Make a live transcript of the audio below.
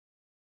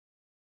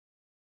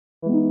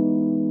Hello,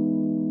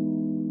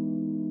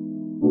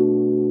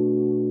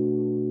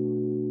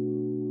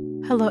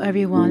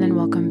 everyone, and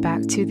welcome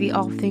back to the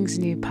All Things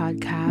New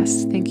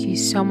podcast. Thank you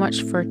so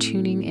much for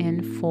tuning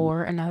in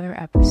for another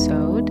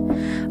episode.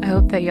 I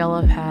hope that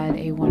y'all have had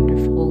a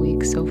wonderful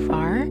week so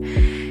far,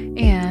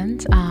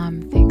 and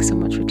thanks so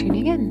much for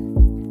tuning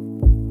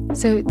in.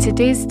 So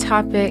today's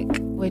topic,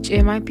 which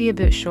it might be a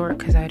bit short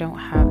because I don't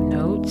have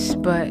notes,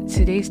 but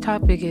today's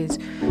topic is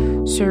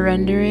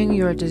surrendering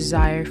your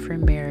desire for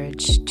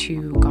marriage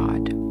to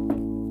God.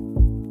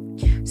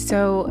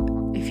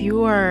 So if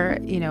you are,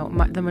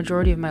 the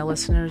majority of my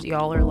listeners,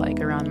 y'all are like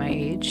around my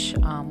age,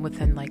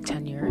 within like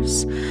 10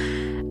 years.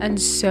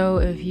 And so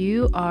if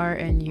you are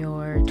in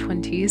your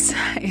 20s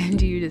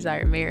and you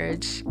desire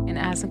marriage and it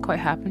hasn't quite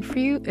happened for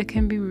you, it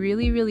can be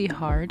really, really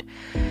hard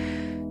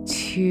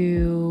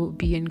to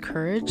be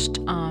encouraged.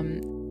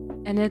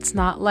 And it's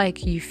not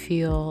like you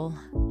feel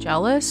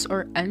jealous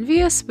or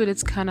envious, but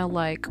it's kind of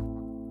like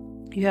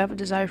you have a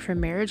desire for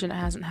marriage and it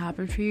hasn't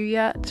happened for you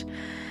yet.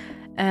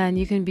 And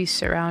you can be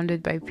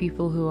surrounded by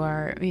people who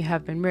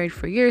have been married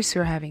for years,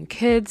 who are having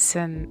kids,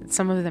 and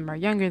some of them are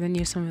younger than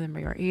you, some of them are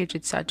your age,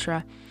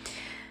 etc.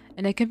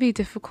 And it can be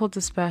difficult,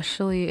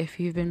 especially if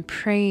you've been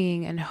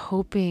praying and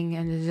hoping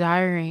and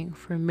desiring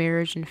for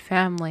marriage and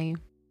family,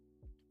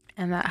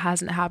 and that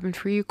hasn't happened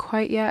for you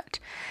quite yet.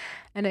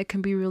 And it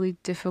can be really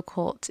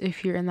difficult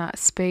if you're in that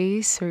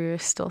space or you're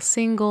still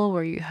single,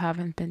 where you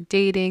haven't been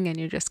dating, and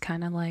you're just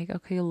kind of like,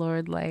 okay,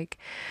 Lord, like,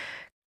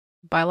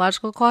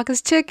 biological clock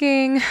is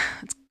ticking.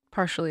 It's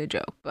partially a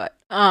joke, but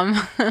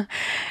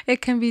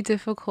it can be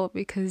difficult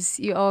because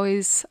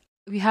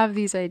we have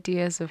these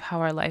ideas of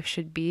how our life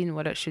should be and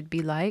what it should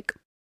be like,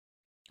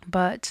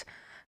 but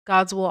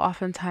God's will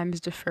oftentimes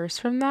differs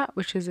from that,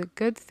 which is a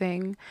good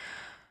thing.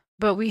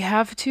 But we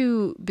have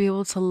to be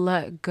able to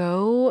let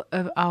go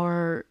of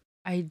our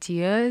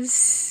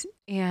ideas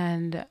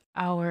and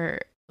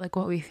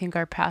what we think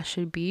our path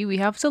should be. We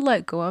have to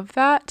let go of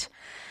that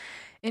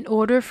in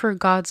order for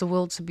God's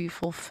will to be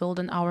fulfilled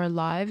in our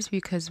lives,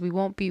 because we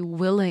won't be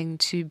willing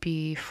to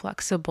be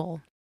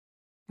flexible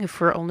if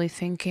we're only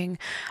thinking,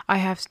 I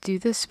have to do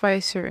this by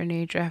a certain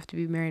age, I have to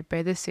be married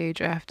by this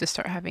age, I have to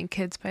start having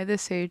kids by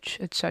this age,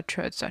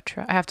 etc.,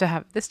 etc. I have to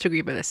have this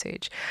degree by this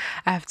age,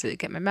 I have to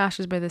get my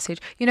master's by this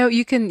age.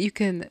 You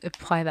can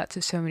apply that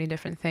to so many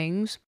different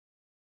things.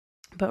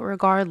 But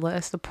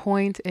regardless, the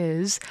point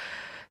is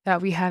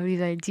that we have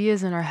these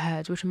ideas in our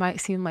heads, which might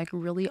seem like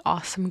really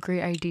awesome,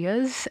 great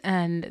ideas,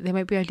 and they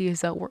might be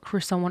ideas that work for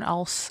someone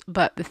else.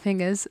 But the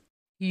thing is,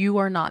 you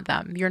are not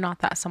them. You're not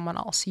that someone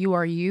else. You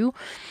are you,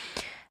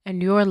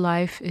 and your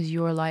life is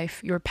your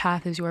life. Your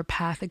path is your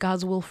path.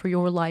 God's will for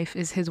your life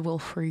is His will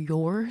for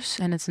yours,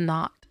 and it's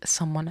not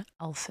someone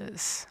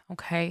else's.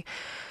 Okay?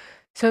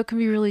 So it can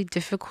be really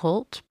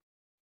difficult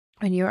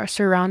when you are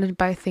surrounded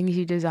by things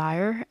you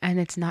desire and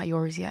it's not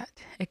yours yet.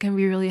 It can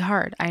be really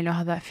hard. I know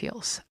how that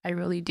feels. I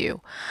really do.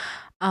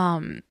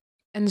 And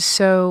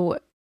so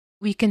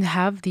we can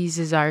have these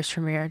desires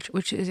for marriage,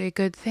 which is a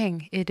good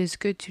thing. It is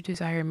good to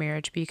desire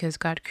marriage because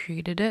God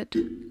created it.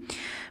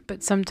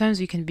 But sometimes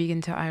we can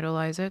begin to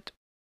idolize it.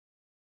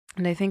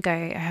 And I think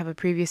I have a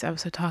previous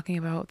episode talking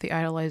about the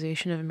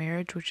idolization of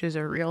marriage, which is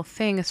a real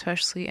thing,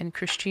 especially in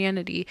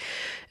Christianity.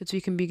 It's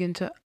we can begin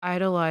to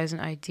idolize and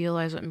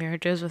idealize what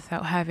marriage is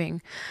without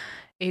having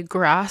a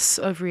grasp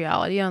of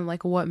reality on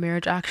like what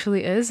marriage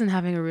actually is, and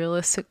having a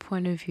realistic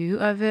point of view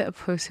of it,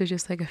 opposed to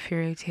just like a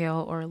fairy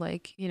tale or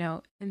like,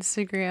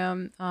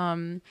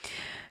 Instagram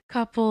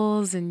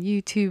couples and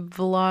YouTube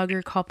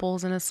vlogger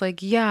couples. And it's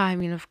like, yeah, I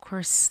mean, of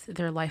course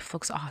their life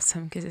looks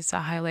awesome because it's a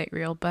highlight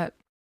reel, but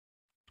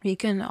we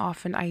can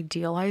often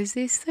idealize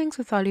these things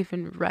without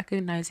even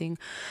recognizing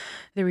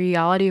the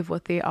reality of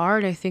what they are.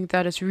 And I think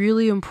that it's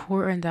really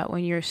important that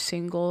when you're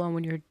single and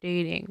when you're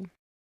dating,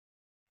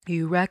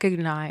 you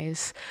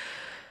recognize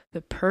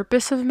the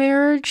purpose of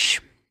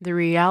marriage, the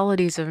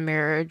realities of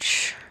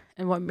marriage,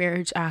 and what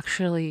marriage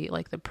actually,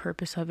 like the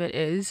purpose of it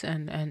is,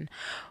 and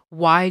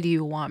why do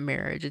you want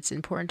marriage. It's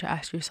important to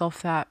ask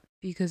yourself that,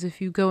 because if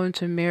you go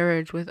into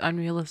marriage with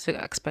unrealistic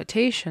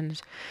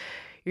expectations,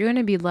 you're going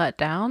to be let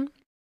down.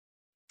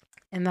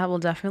 And that will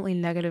definitely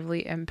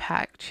negatively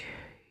impact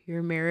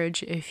your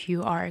marriage if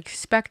you are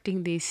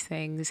expecting these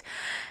things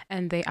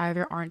and they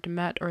either aren't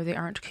met or they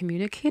aren't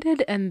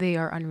communicated and they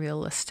are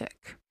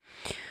unrealistic.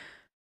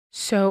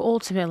 So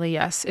ultimately,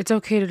 yes, it's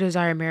okay to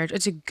desire marriage.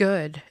 It's a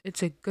good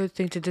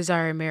thing to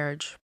desire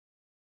marriage.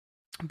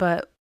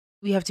 But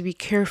we have to be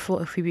careful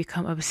if we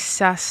become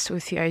obsessed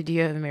with the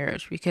idea of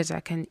marriage, because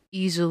that can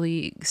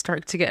easily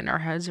start to get in our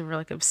heads, and we're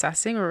like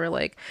obsessing, or we're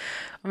like,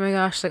 oh my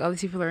gosh, like all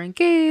these people are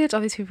engaged,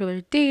 all these people are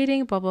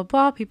dating, blah blah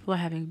blah, people are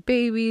having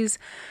babies,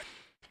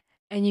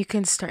 and you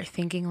can start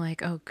thinking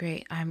like, oh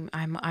great, I'm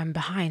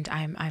behind,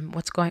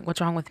 what's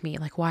wrong with me,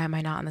 like why am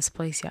I not in this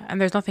place yet? And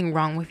there's nothing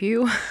wrong with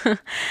you.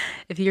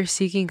 If you're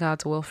seeking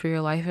God's will for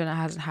your life and it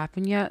hasn't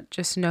happened yet,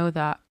 just know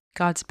that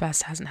God's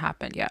best hasn't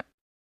happened yet.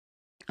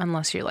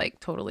 Unless you're like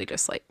totally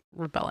just like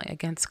rebelling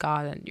against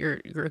God and you're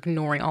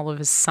ignoring all of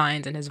His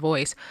signs and His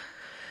voice.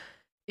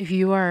 If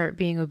you are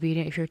being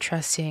obedient, if you're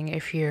trusting,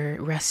 if you're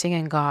resting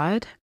in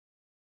God,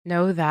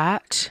 know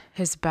that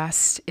His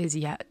best is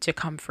yet to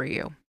come for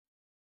you.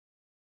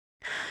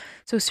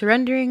 So,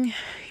 surrendering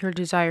your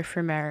desire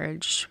for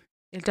marriage,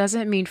 it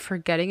doesn't mean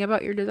forgetting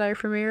about your desire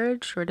for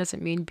marriage, or it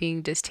doesn't mean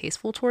being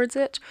distasteful towards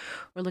it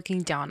or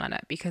looking down on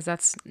it, because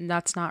that's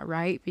not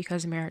right,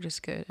 because marriage is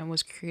good and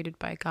was created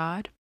by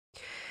God.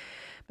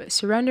 But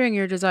surrendering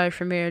your desire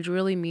for marriage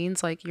really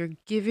means like you're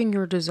giving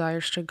your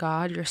desires to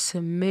God, you're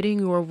submitting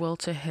your will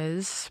to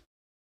His,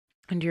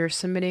 and you're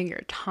submitting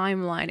your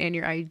timeline and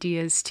your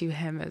ideas to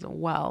Him as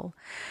well.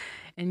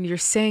 And you're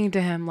saying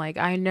to Him, like,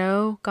 I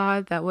know,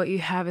 God, that what you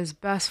have is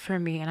best for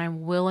me, and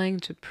I'm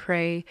willing to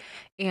pray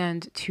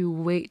and to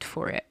wait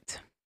for it.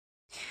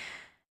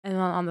 And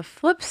then on the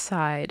flip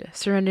side,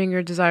 surrendering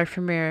your desire for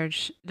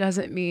marriage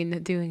doesn't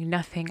mean doing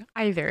nothing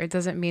either. It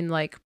doesn't mean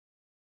like,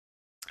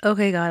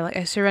 okay, God, like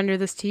I surrender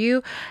this to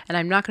you and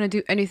I'm not going to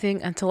do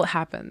anything until it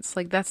happens.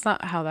 Like that's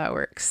not how that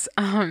works.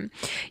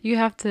 You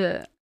have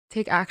to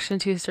take action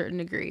to a certain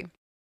degree.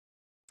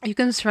 You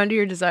can surrender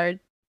your desire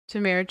to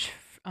marriage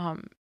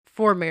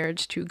for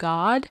marriage to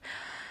God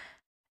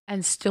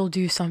and still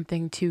do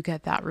something to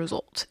get that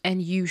result.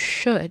 And you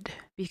should,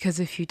 because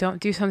if you don't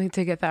do something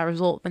to get that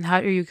result, then how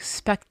are you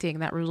expecting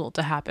that result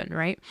to happen,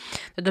 right?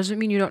 That doesn't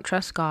mean you don't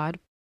trust God.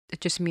 It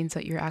just means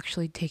that you're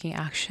actually taking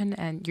action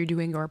and you're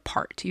doing your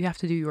part. You have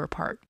to do your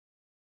part.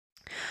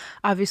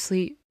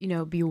 Obviously,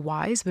 be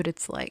wise, but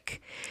it's like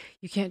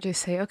you can't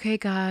just say, okay,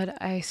 God,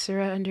 I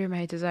surrender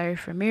my desire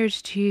for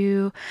marriage to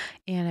you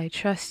and I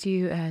trust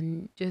you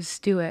and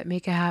just do it,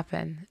 make it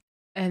happen.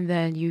 And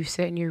then you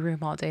sit in your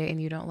room all day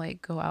and you don't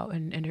like go out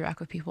and interact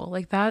with people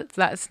like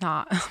that's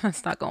not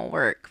that's not gonna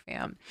work,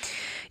 fam.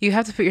 You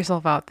have to put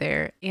yourself out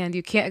there, and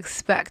you can't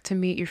expect to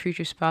meet your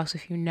future spouse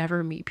if you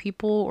never meet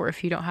people or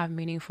if you don't have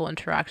meaningful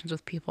interactions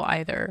with people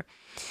either.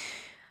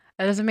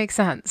 That doesn't make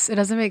sense. It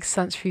doesn't make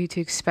sense for you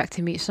to expect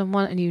to meet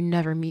someone and you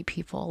never meet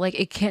people. Like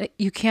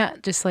you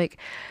can't just like,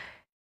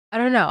 I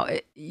don't know.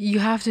 You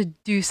have to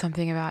do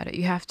something about it.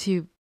 You have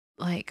to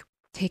like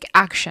take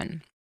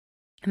action.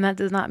 And that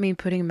does not mean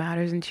putting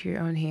matters into your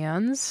own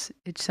hands.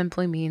 It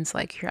simply means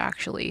like you're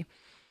actually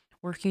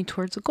working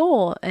towards a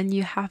goal and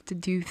you have to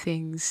do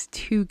things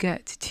to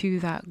get to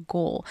that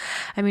goal.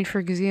 I mean, for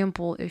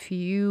example, if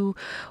you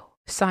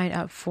sign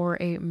up for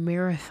a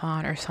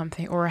marathon or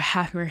something, or a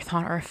half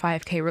marathon or a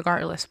 5K,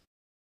 regardless,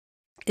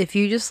 if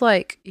you just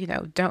like,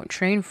 don't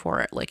train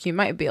for it, like you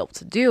might be able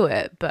to do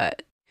it,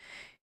 but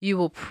you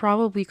will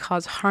probably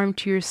cause harm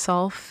to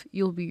yourself.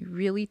 You'll be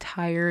really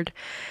tired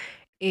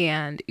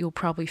and you'll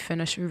probably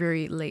finish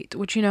very late,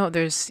 which,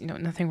 there's,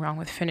 nothing wrong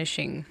with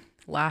finishing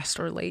last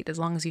or late as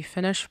long as you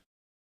finish.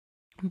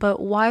 But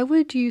why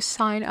would you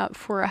sign up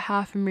for a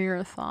half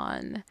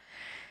marathon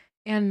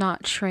and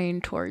not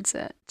train towards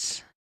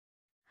it?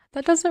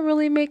 That doesn't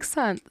really make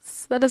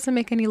sense. That doesn't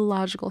make any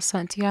logical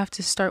sense. You have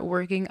to start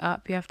working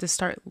up. You have to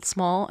start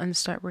small and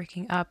start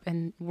working up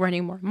and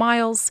running more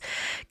miles,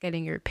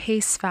 getting your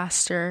pace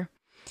faster,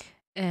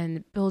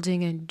 and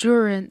building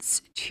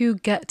endurance to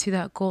get to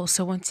that goal.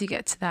 So once you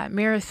get to that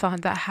marathon,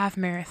 that half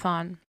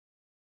marathon,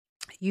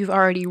 you've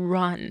already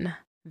run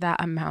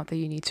that amount that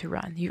you need to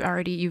run.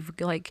 You've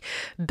like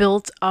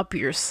built up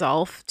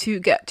yourself to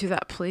get to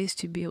that place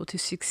to be able to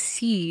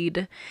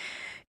succeed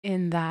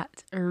in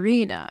that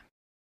arena.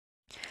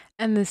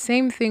 And the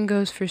same thing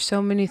goes for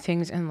so many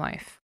things in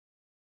life.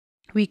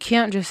 We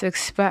can't just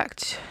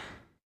expect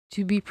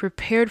to be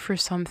prepared for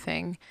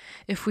something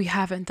if we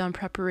haven't done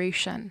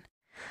preparation.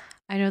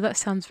 I know that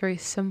sounds very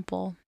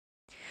simple,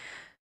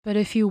 but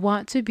if you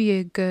want to be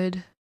a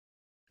good,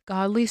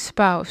 godly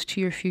spouse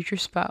to your future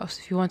spouse,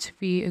 if you want to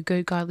be a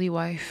good, godly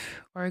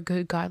wife or a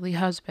good, godly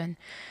husband,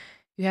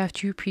 you have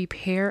to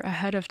prepare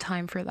ahead of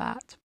time for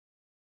that.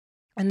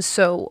 And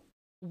so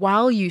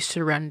while you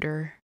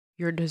surrender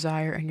your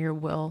desire and your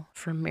will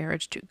for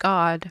marriage to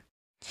God,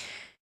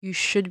 you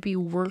should be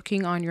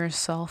working on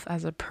yourself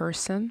as a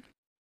person.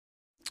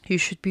 You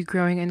should be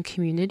growing in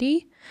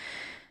community.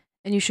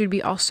 And you should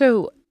be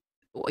also,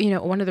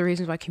 one of the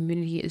reasons why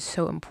community is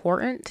so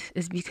important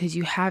is because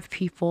you have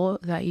people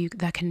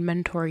that can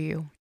mentor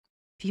you,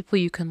 people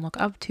you can look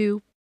up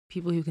to,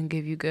 people who can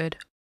give you good,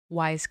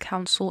 wise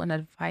counsel and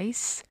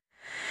advice.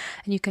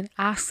 And you can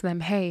ask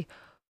them, hey,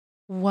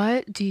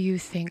 what do you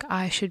think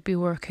I should be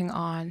working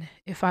on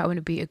if I want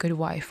to be a good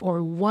wife?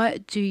 Or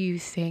what do you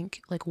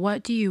think, like,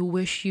 what do you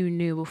wish you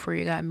knew before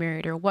you got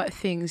married? Or what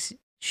things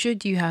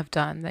should you have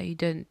done that you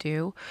didn't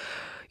do?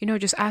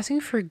 Just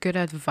asking for good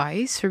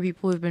advice for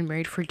people who've been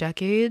married for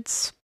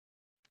decades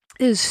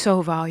is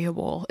so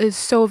valuable. Is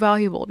so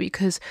valuable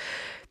because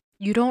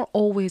you don't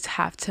always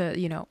have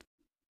to,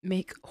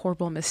 make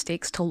horrible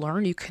mistakes to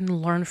learn. You can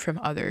learn from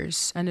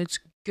others, and it's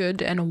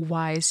good and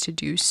wise to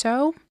do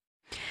so.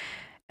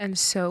 And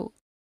so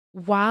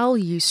while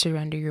you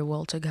surrender your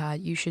will to God,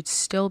 you should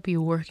still be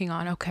working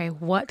on, okay,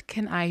 what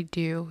can I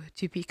do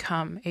to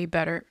become a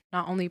better,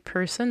 not only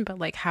person, but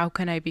like, how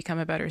can I become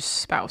a better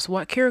spouse?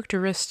 What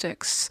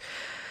characteristics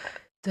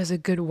does a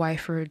good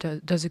wife or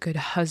does a good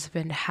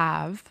husband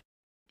have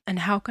And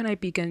how can I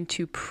begin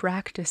to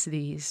practice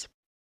these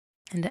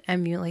and to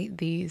emulate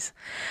these?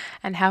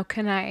 And how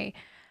can I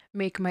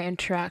make my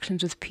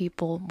interactions with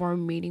people more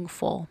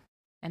meaningful?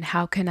 And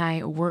how can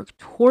I work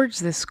towards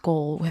this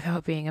goal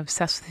without being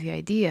obsessed with the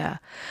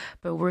idea,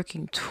 but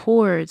working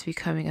towards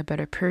becoming a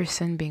better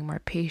person, being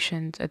more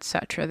patient,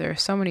 etc.? There are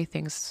so many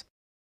things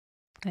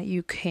that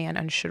you can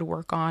and should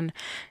work on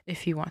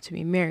if you want to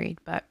be married,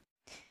 but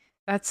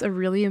that's a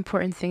really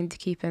important thing to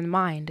keep in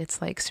mind.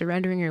 It's like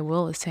surrendering your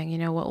will is saying, you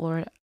know what,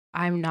 Lord,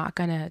 I'm not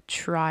going to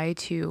try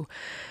to,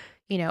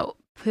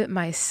 put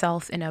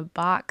myself in a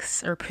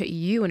box, or put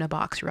you in a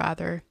box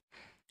rather.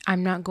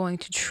 I'm not going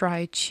to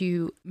try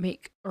to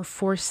make or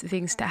force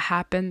things to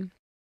happen.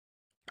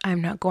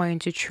 I'm not going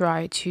to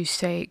try to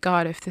say,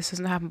 God, if this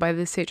doesn't happen by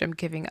this age, I'm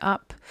giving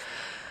up.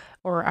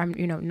 Or I'm,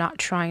 not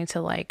trying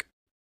to like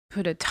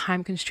put a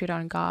time constraint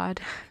on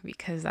God,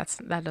 because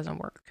that doesn't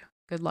work.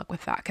 Good luck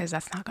with that, because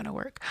that's not going to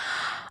work.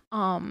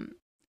 Um,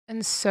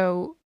 and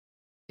so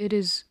it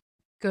is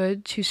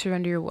good to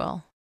surrender your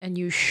will, and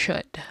you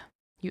should.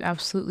 You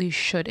absolutely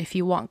should. If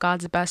you want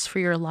God's best for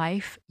your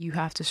life, you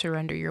have to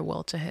surrender your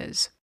will to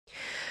His.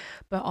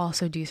 But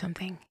also do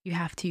something. You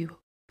have to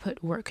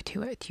put work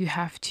to it. You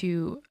have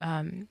to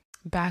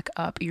back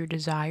up your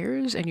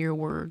desires and your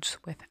words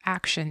with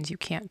actions. You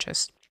can't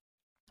just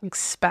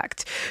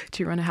expect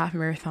to run a half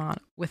marathon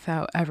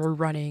without ever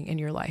running in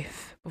your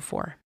life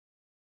before.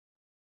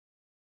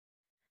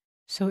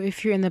 So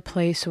if you're in the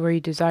place where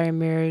you desire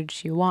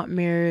marriage, you want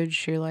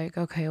marriage, you're like,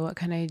 okay, what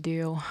can I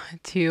do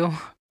to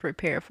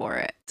prepare for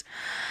it?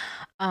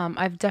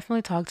 I've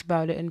definitely talked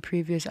about it in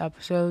previous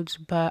episodes,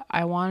 but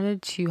I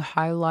wanted to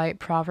highlight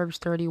Proverbs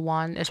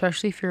 31,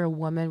 especially if you're a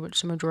woman, which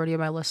the majority of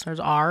my listeners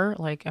are.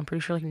 Like, I'm pretty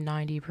sure like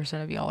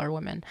 90% of y'all are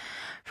women.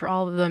 For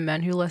all of the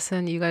men who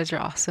listen, you guys are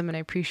awesome, and I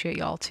appreciate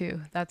y'all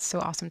too. That's so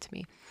awesome to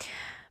me.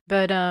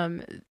 But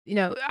I'm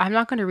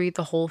not going to read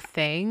the whole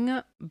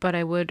thing, but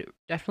I would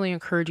definitely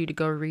encourage you to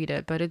go read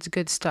it. But it's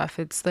good stuff.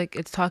 It's like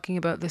it's talking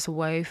about this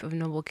wife of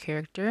noble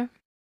character,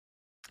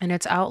 and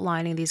it's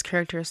outlining these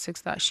characteristics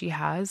that she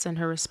has and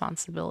her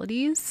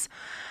responsibilities.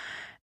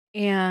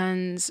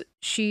 And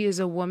she is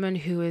a woman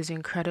who is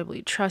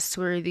incredibly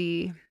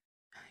trustworthy.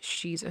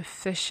 She's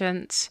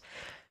efficient.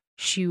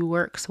 She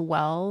works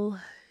well.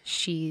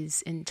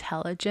 She's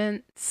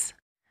intelligent,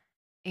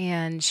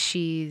 and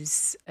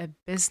she's a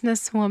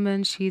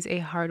businesswoman. She's a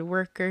hard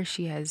worker.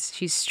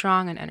 She's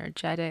strong and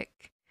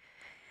energetic.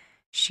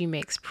 She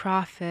makes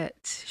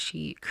profit.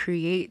 She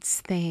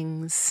creates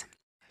things.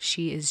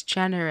 She is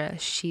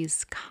generous.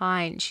 She's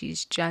kind.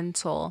 She's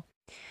gentle.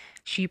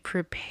 She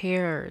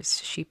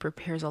prepares. She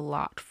prepares a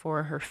lot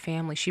for her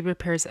family. She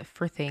prepares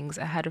for things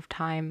ahead of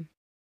time.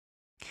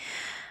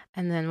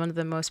 And then one of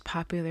the most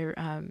popular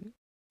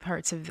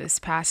parts of this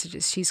passage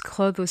is she's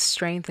clothed with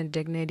strength and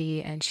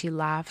dignity, and she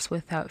laughs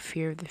without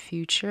fear of the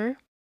future.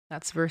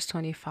 That's verse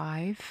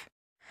 25.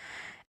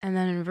 And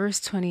then in verse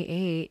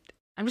 28,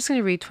 I'm just going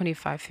to read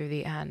 25 through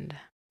the end.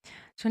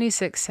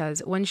 26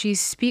 says, when she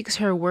speaks,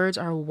 her words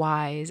are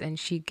wise, and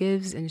she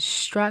gives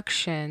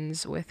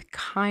instructions with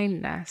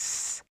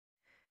kindness.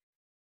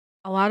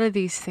 A lot of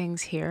these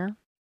things here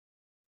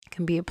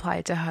can be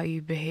applied to how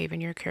you behave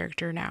in your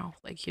character now.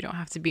 Like, you don't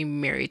have to be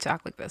married to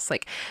act like this.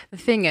 Like, the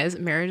thing is,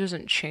 marriage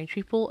doesn't change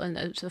people, and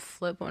it's a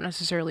flip won't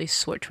necessarily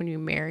switch when you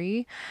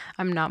marry.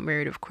 I'm not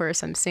married, of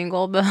course, I'm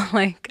single, but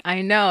like,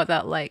 I know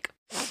that like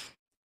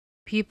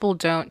people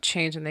don't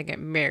change when they get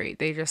married.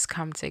 They just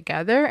come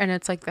together, and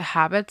it's like the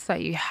habits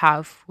that you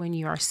have when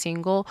you are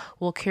single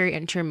will carry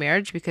into your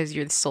marriage because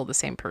you're still the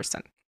same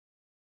person.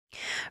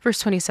 Verse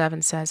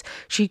 27 says,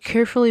 she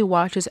carefully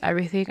watches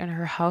everything in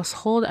her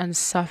household and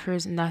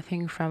suffers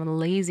nothing from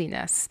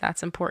laziness.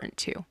 That's important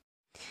too.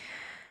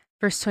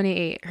 Verse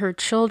 28, her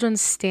children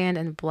stand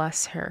and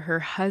bless her. Her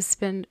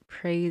husband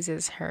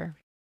praises her.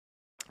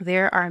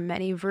 There are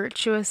many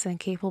virtuous and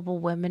capable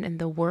women in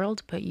the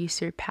world, but you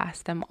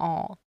surpass them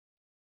all.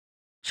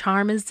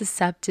 Charm is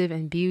deceptive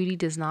and beauty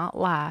does not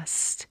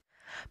last,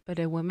 but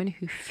a woman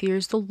who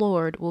fears the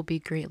Lord will be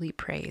greatly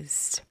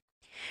praised.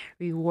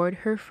 Reward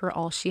her for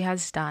all she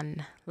has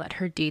done. Let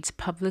her deeds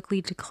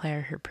publicly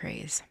declare her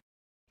praise.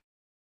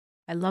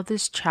 I love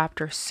this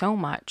chapter so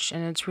much,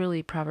 and it's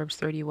really Proverbs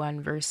 31,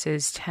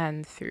 verses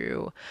 10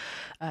 through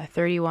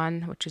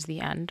 31, which is the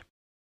end.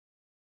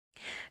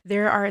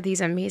 There are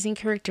these amazing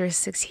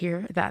characteristics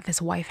here that this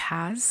wife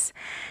has,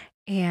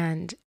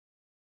 and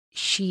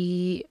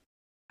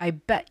I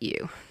bet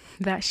you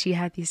that she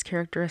had these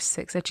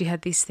characteristics, that she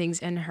had these things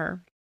in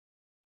her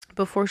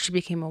before she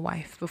became a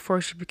wife,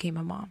 before she became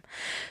a mom.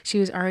 She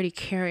was already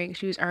caring,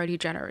 she was already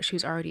generous, she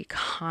was already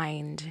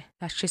kind.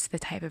 That's just the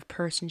type of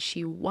person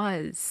she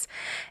was.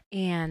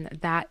 And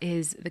that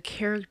is the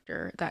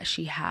character that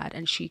she had,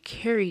 and she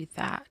carried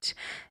that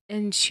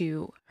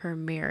into her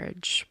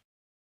marriage.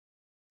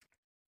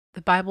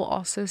 The Bible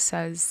also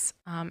says,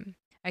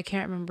 I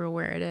can't remember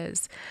where it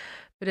is,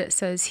 but it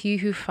says, he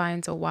who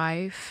finds a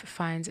wife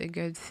finds a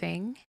good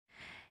thing.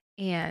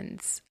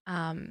 And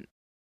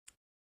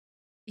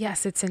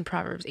yes, it's in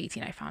Proverbs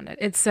 18. I found it.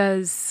 It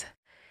says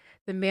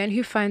The man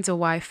who finds a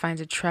wife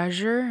finds a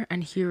treasure,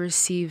 and he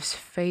receives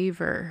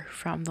favor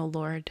from the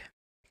Lord.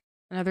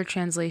 Another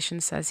translation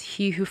says,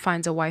 he who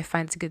finds a wife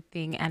finds a good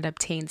thing and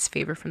obtains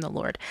favor from the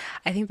Lord.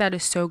 I think that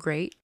is so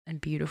great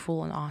and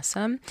beautiful and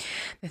awesome.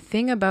 The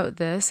thing about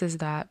this is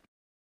that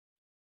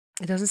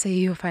it doesn't say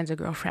he who finds a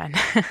girlfriend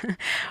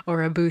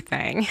or a boo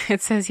thing.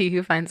 It says he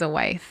who finds a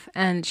wife.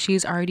 And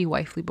she's already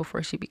wifely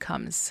before she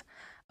becomes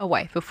a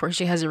wife, before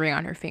she has a ring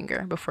on her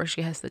finger, before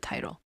she has the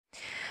title,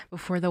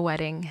 before the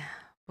wedding,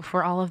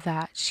 before all of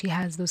that. She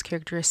has those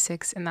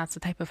characteristics, and that's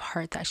the type of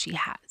heart that she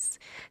has.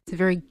 It's a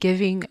very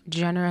giving,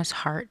 generous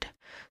heart,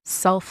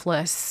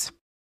 selfless,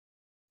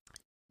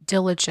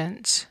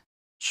 diligent,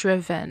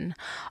 driven.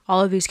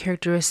 All of these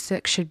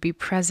characteristics should be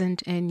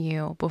present in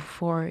you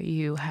before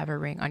you have a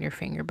ring on your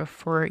finger,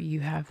 before you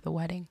have the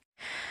wedding.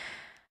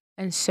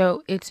 And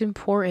so it's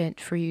important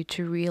for you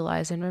to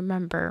realize and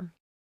remember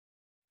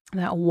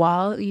that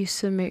while you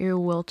submit your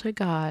will to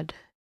God,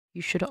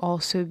 you should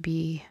also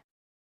be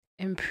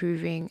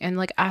improving and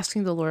like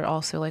asking the Lord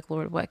also, like,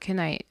 Lord,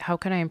 how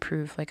can I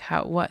improve? Like,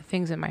 what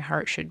things in my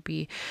heart should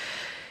be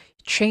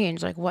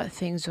changed? Like, what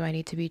things do I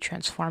need to be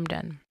transformed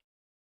in?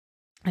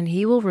 And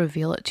he will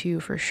reveal it to you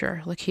for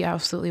sure. Like, he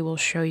absolutely will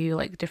show you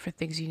like different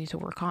things you need to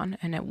work on.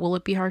 And will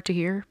it be hard to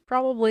hear?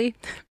 Probably.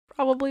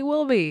 Probably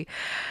will be,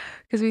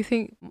 because we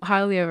think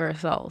highly of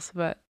ourselves.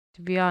 But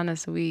to be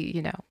honest,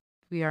 we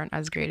aren't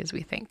as great as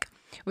we think,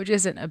 which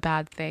isn't a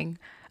bad thing,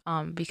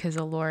 because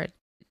the Lord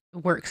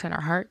works in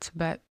our hearts.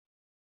 But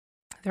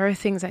there are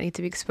things that need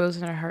to be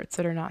exposed in our hearts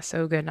that are not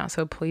so good, not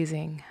so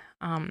pleasing.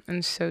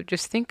 And so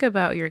just think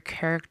about your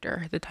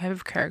character, the type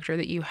of character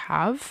that you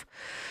have.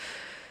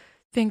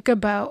 Think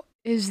about,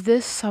 is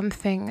this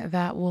something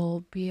that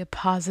will be a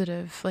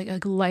positive, like a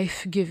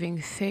life-giving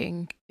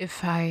thing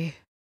if I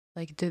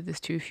like did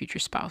this to a future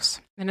spouse?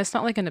 And it's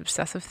not like an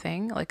obsessive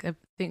thing, like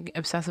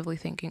obsessively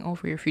thinking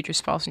over your future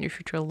spouse and your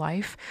future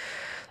life.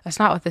 That's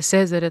not what this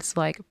is. That it's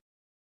like,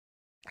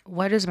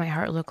 what does my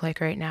heart look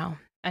like right now?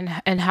 And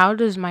how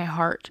does my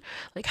heart,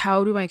 like,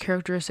 how do my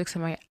characteristics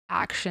and my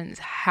actions,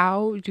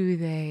 how do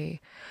they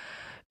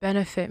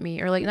benefit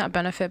me? Or like, not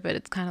benefit, but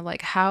it's kind of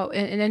like how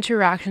in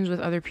interactions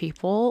with other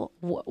people,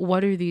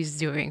 what are these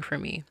doing for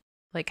me?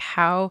 Like,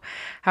 how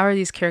are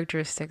these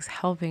characteristics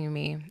helping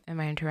me in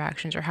my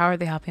interactions, or how are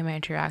they helping my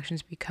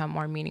interactions become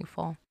more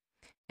meaningful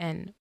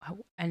and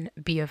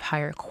be of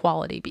higher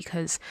quality?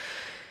 Because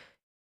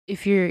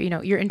if your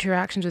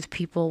interactions with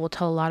people will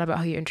tell a lot about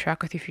how you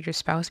interact with your future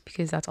spouse,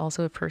 because that's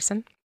also a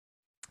person.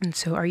 And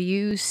so, are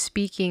you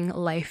speaking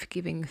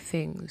life-giving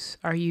things?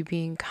 Are you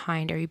being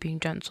kind? Are you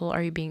being gentle?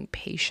 Are you being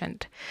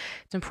patient?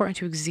 It's important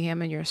to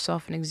examine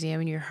yourself and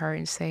examine your heart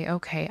and say,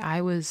 okay,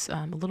 I was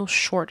a little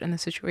short in the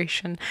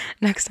situation.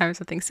 Next time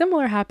something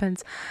similar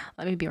happens,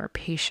 let me be more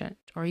patient.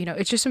 Or,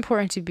 it's just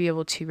important to be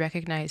able to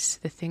recognize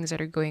the things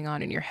that are going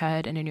on in your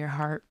head and in your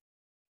heart,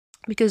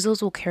 because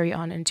those will carry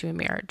on into a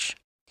marriage.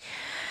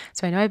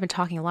 So I know I've been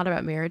talking a lot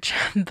about marriage,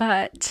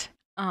 but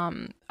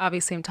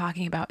obviously I'm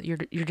talking about your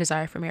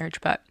desire for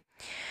marriage. But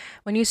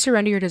when you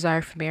surrender your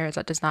desire for marriage,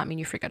 that does not mean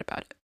you forget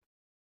about it.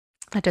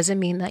 That doesn't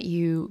mean that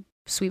you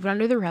sweep it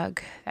under the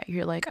rug, that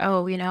you're like,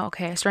 oh,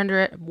 okay, I surrender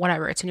it,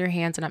 whatever, it's in your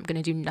hands and I'm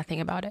going to do nothing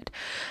about it.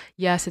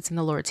 Yes, it's in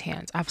the Lord's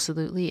hands,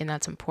 absolutely, and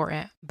that's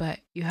important, but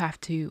you have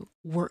to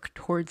work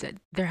towards it.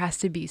 There has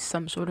to be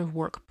some sort of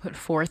work put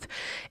forth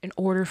in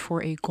order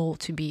for a goal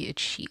to be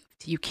achieved.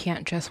 You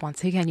can't just,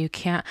 once again, you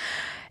can't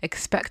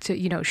expect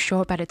to,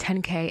 show up at a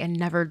 10K and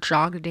never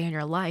jog a day in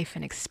your life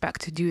and expect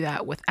to do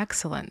that with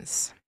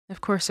excellence. Of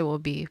course, it will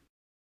be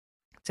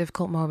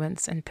difficult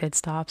moments and pit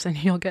stops,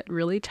 and you'll get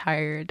really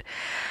tired,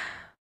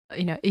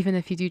 even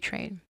if you do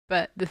train.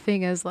 But the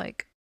thing is,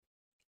 like,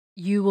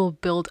 you will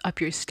build up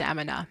your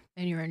stamina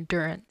and your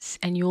endurance,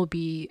 and you'll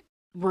be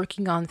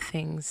working on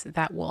things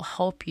that will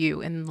help you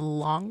in the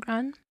long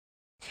run,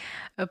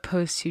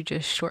 opposed to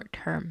just short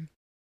term.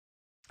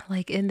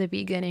 Like, in the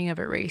beginning of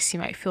a race, you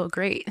might feel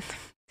great,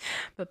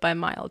 but by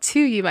mile 2,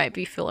 you might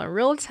be feeling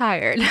real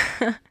tired.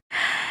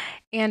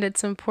 And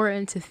it's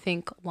important to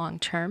think long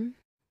term.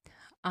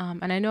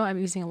 And I know I'm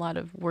using a lot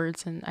of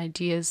words and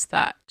ideas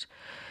that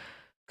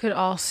could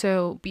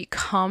also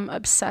become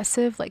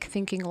obsessive, like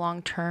thinking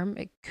long term.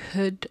 It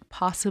could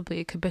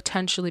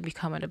potentially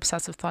become an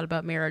obsessive thought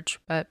about marriage,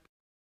 but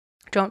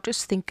don't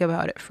just think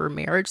about it for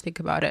marriage. Think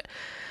about it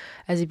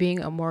as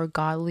being a more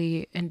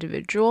godly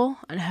individual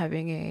and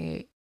having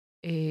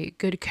a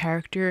good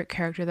character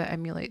that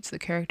emulates the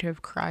character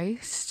of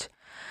Christ.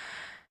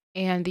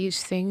 And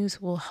these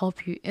things will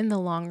help you in the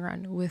long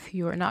run with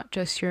not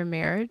just your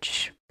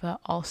marriage,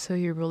 but also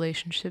your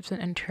relationships and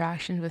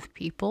interactions with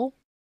people.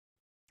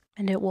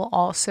 And it will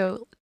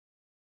also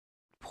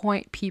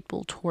point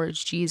people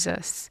towards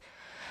Jesus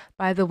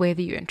by the way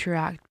that you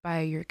interact,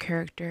 by your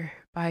character,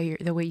 by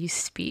the way you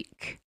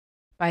speak,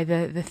 by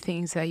the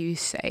things that you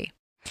say.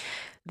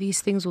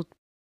 These things will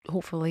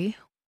hopefully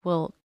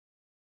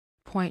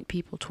point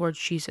people towards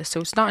Jesus. So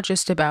it's not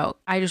just about,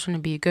 I just want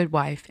to be a good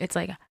wife. It's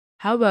like,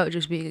 how about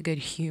just being a good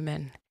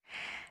human?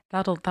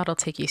 That'll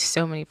take you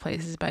so many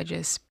places by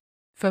just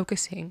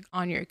focusing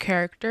on your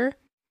character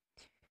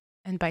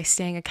and by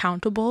staying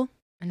accountable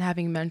and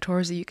having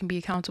mentors that you can be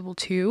accountable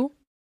to,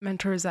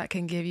 mentors that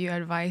can give you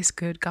advice,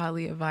 good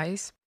godly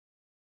advice.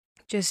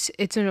 Just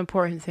it's an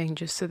important thing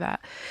just so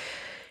that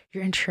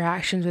your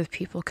interactions with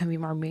people can be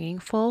more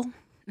meaningful,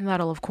 and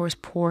that'll of course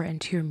pour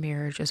into your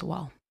marriage as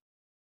well.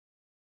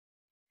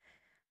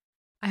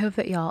 I hope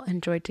that y'all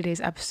enjoyed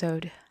today's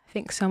episode.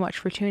 Thanks so much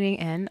for tuning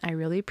in. I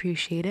really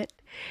appreciate it.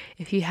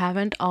 If you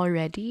haven't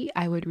already,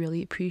 I would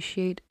really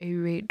appreciate a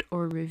rate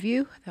or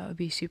review. That would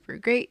be super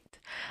great.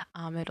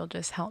 It'll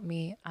just help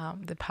me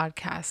the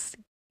podcast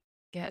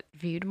get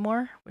viewed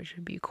more, which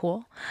would be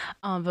cool.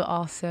 But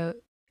also,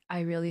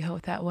 I really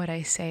hope that what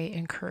I say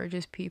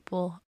encourages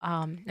people.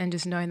 And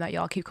just knowing that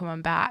y'all keep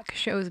coming back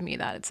shows me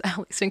that it's at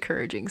least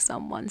encouraging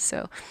someone.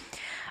 So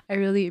I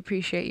really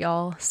appreciate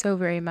y'all so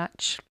very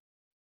much.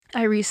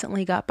 I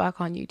recently got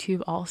back on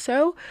YouTube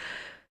also.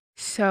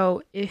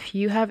 So if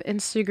you have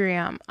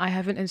Instagram, I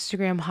have an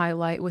Instagram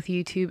highlight with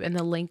YouTube and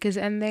the link is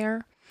in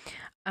there.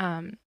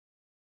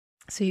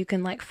 So you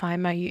can like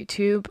find my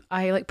YouTube.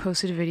 I like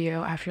posted a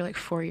video after like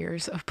 4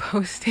 years of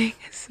posting.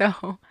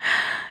 So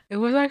it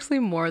was actually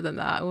more than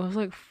that. It was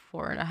like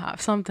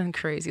 4.5, something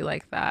crazy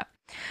like that.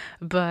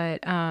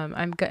 But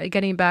I'm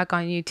getting back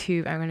on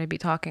YouTube. I'm going to be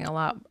talking a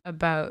lot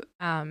about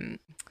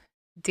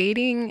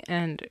dating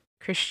and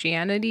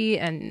Christianity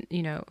and,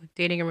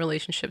 dating and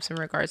relationships in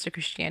regards to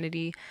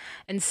Christianity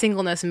and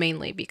singleness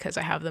mainly because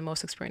I have the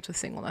most experience with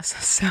singleness.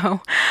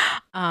 So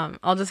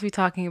I'll just be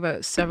talking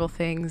about several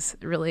things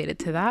related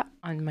to that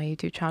on my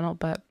YouTube channel,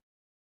 but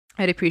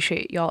I'd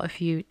appreciate y'all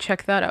if you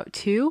check that out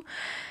too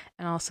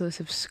and also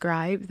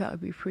subscribe. That would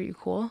be pretty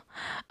cool.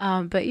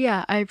 But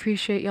yeah, I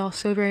appreciate y'all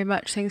so very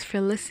much. Thanks for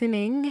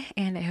listening,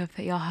 and I hope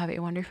that y'all have a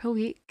wonderful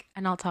week,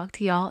 and I'll talk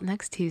to y'all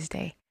next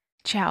Tuesday.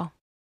 Ciao.